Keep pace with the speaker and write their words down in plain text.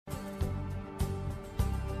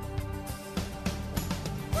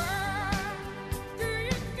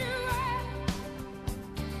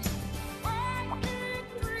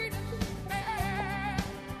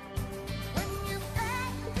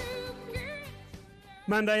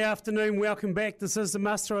Monday afternoon, welcome back. This is the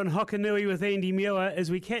Muster on Hokanui with Andy Muir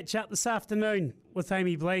as we catch up this afternoon with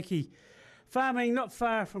Amy Blaikie. Farming not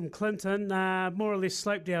far from Clinton, more or less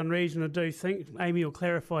slope down region, I do think. Amy will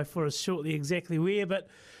clarify for us shortly exactly where, but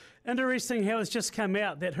interesting how it's just come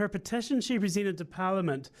out that her petition she presented to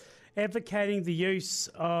Parliament advocating the use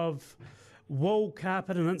of wool,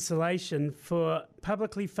 carpet and insulation for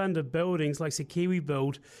publicly funded buildings like the Kiwi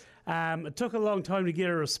Build. It took a long time to get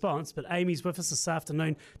a response, but Amy's with us this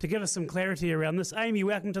afternoon to give us some clarity around this. Amy,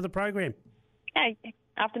 welcome to the program. Hey,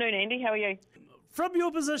 afternoon, Andy. How are you? From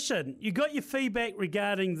your position, you got your feedback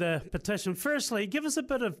regarding the petition. Firstly, give us a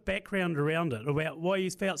bit of background around it, about why you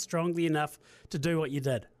felt strongly enough to do what you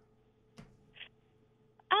did.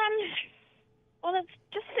 Well, it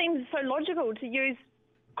just seems so logical to use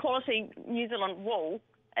quality New Zealand wool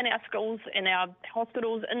in our schools, in our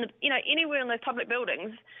hospitals, and anywhere in those public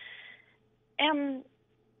buildings.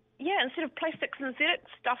 Instead of plastic synthetic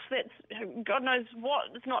stuff that's God knows what,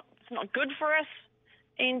 it's not good for us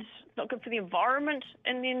and not good for the environment.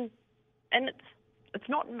 And it's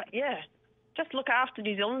not just look after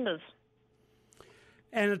New Zealanders.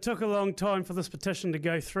 And it took a long time for this petition to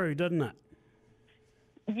go through, didn't it?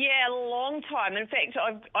 Yeah, a long time. In fact,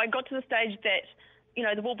 I got to the stage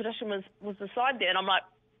that the wool petition was decided there, and I'm like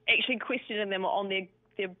actually questioning them on their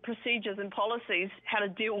procedures and policies, how to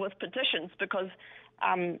deal with petitions, because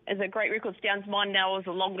as a great record stands, mine now is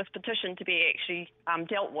the longest petition to be actually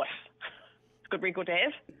dealt with. It's a good record to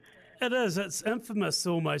have. It is. It's infamous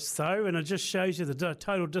almost, though, and it just shows you the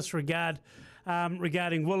total disregard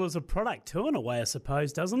regarding wool as a product too, in a way, I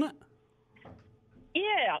suppose, doesn't it?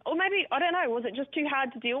 Yeah, or maybe, I don't know, was it just too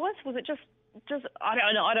hard to deal with? Was it just I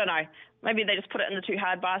don't know. Maybe they just put it in the too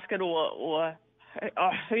hard basket or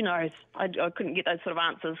who knows? I couldn't get those sort of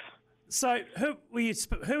answers. So who were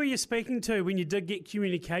you speaking to when you did get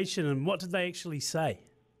communication, and what did they actually say?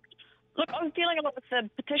 Look, I was dealing a lot with the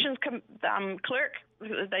petitions clerk.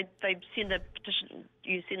 They send the petition,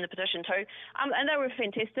 you send the petition to, and they were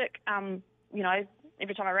fantastic.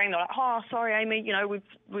 Every time I rang, they're like, "Oh, sorry, Amy,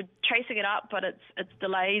 we're chasing it up, but it's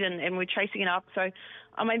delayed, and we're chasing it up." So,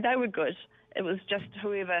 I mean, they were good. It was just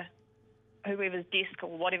whoever's desk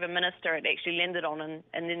or whatever minister it actually landed on, and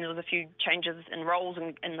then there was a few changes in roles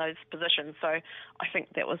in those positions. So I think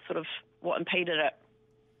that was sort of what impeded it.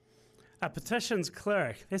 A petitions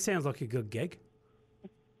clerk, that sounds like a good gig.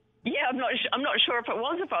 Yeah, I'm not sure if it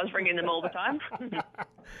was, if I was ringing them all the time.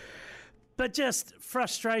 But just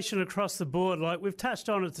frustration across the board, like we've touched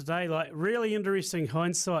on it today, like really interesting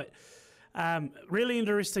hindsight. Really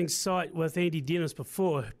interesting site with Andy Dennis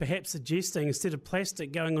before, perhaps suggesting instead of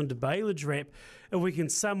plastic going onto baleage wrap, if we can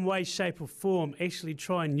some way, shape or form actually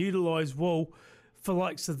try and utilise wool for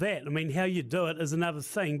likes of that. I mean, how you do it is another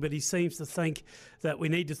thing, but he seems to think that we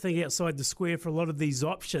need to think outside the square for a lot of these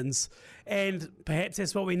options, and perhaps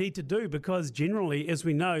that's what we need to do, because generally, as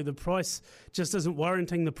we know, the price just isn't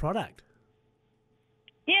warranting the product.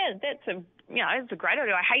 Yeah, it's a great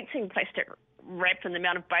idea. I hate seeing plastic wrapped and the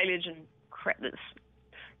amount of baleage and crap that's,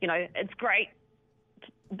 it's great.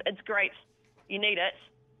 It's great. You need it,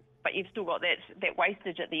 but you've still got that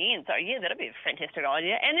wastage at the end. So yeah, that'd be a fantastic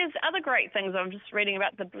idea. And there's other great things. I'm just reading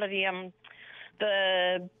about the bloody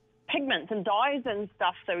the pigments and dyes and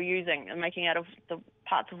stuff they were using and making out of the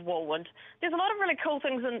parts of wool. And there's a lot of really cool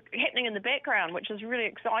things happening in the background, which is really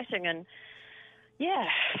exciting. And yeah,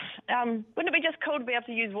 wouldn't it be just cool to be able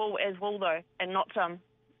to use wool as wool though, and not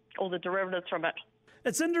all the derivatives from it?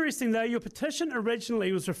 It's interesting, though, your petition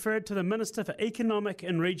originally was referred to the Minister for Economic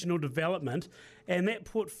and Regional Development, and that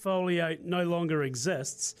portfolio no longer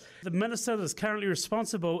exists. The minister that is currently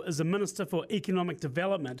responsible is the Minister for Economic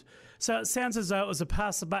Development. So it sounds as though it was a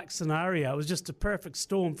pass-the-buck scenario. It was just a perfect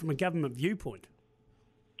storm from a government viewpoint.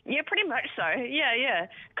 Yeah, pretty much so. Yeah.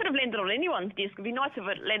 Could have landed on anyone's desk. It'd be nice if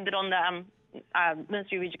it landed on the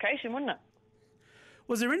Ministry of Education, wouldn't it?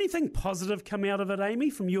 Was there anything positive come out of it, Amy,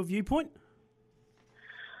 from your viewpoint?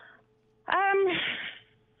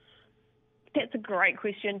 That's a great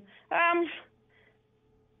question. I'm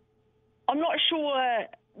not sure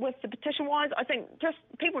with the petition-wise. I think just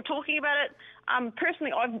people talking about it.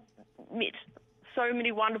 Personally, I've met so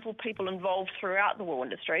many wonderful people involved throughout the wool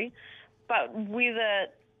industry, but whether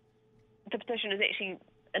the petition has actually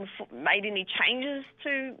made any changes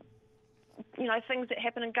to things that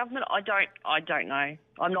happen in government, I don't know.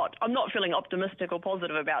 I'm not feeling optimistic or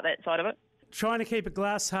positive about that side of it. Trying to keep a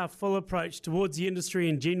glass half full approach towards the industry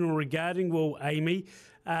in general regarding wool, Amy,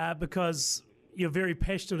 because you're very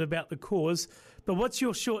passionate about the cause. But what's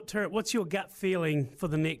your what's your gut feeling for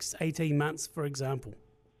the next 18 months, for example?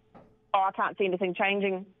 I can't see anything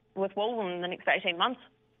changing with wool in the next 18 months.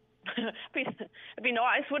 It'd be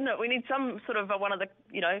nice, wouldn't it? We need some sort of one of the,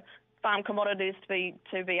 farm commodities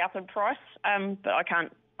to be up in price. But I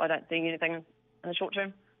don't see anything in the short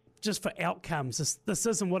term. Just for outcomes, this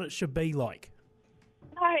isn't what it should be like.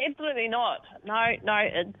 No, absolutely not. No,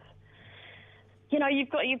 it's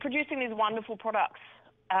you're producing these wonderful products,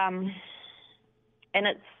 and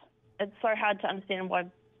it's so hard to understand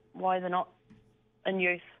why they're not in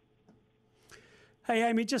use. Hey,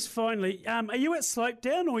 Amy, just finally, are you at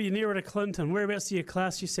Slopedown or are you nearer to Clinton? Whereabouts do you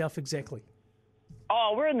class yourself exactly?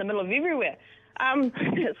 Oh, we're in the middle of everywhere.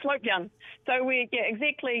 Slopedown. So we're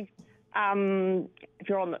exactly, if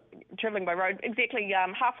you're travelling by road, exactly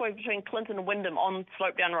halfway between Clinton and Wyndham on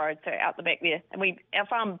Slopedown Road, so out the back there. And our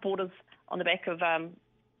farm borders on the back of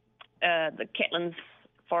the Catlins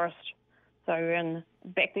Forest, so we're in the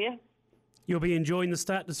back there. You'll be enjoying the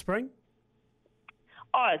start to spring?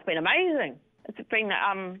 Oh, it's been amazing. It's been,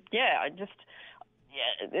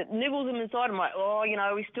 it nibbles them inside. I'm like,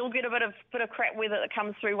 we still get a bit of crap weather that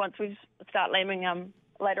comes through once we start lambing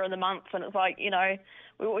later in the month, and it's like,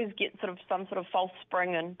 we always get some sort of false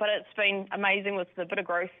spring, but it's been amazing with the bit of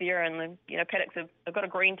growth there, and the paddocks have got a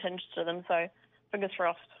green tinge to them, so fingers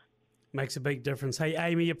crossed. Makes a big difference. Hey,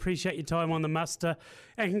 Amy, appreciate your time on the muster,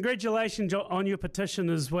 and congratulations on your petition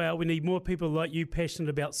as well. We need more people like you passionate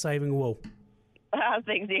about saving wool.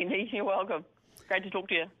 Thanks, Andy. You're welcome. Great to talk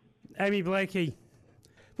to you. Amy Blaikie.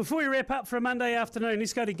 Before we wrap up for a Monday afternoon,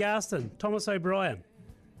 let's go to Garston. Thomas O'Brien.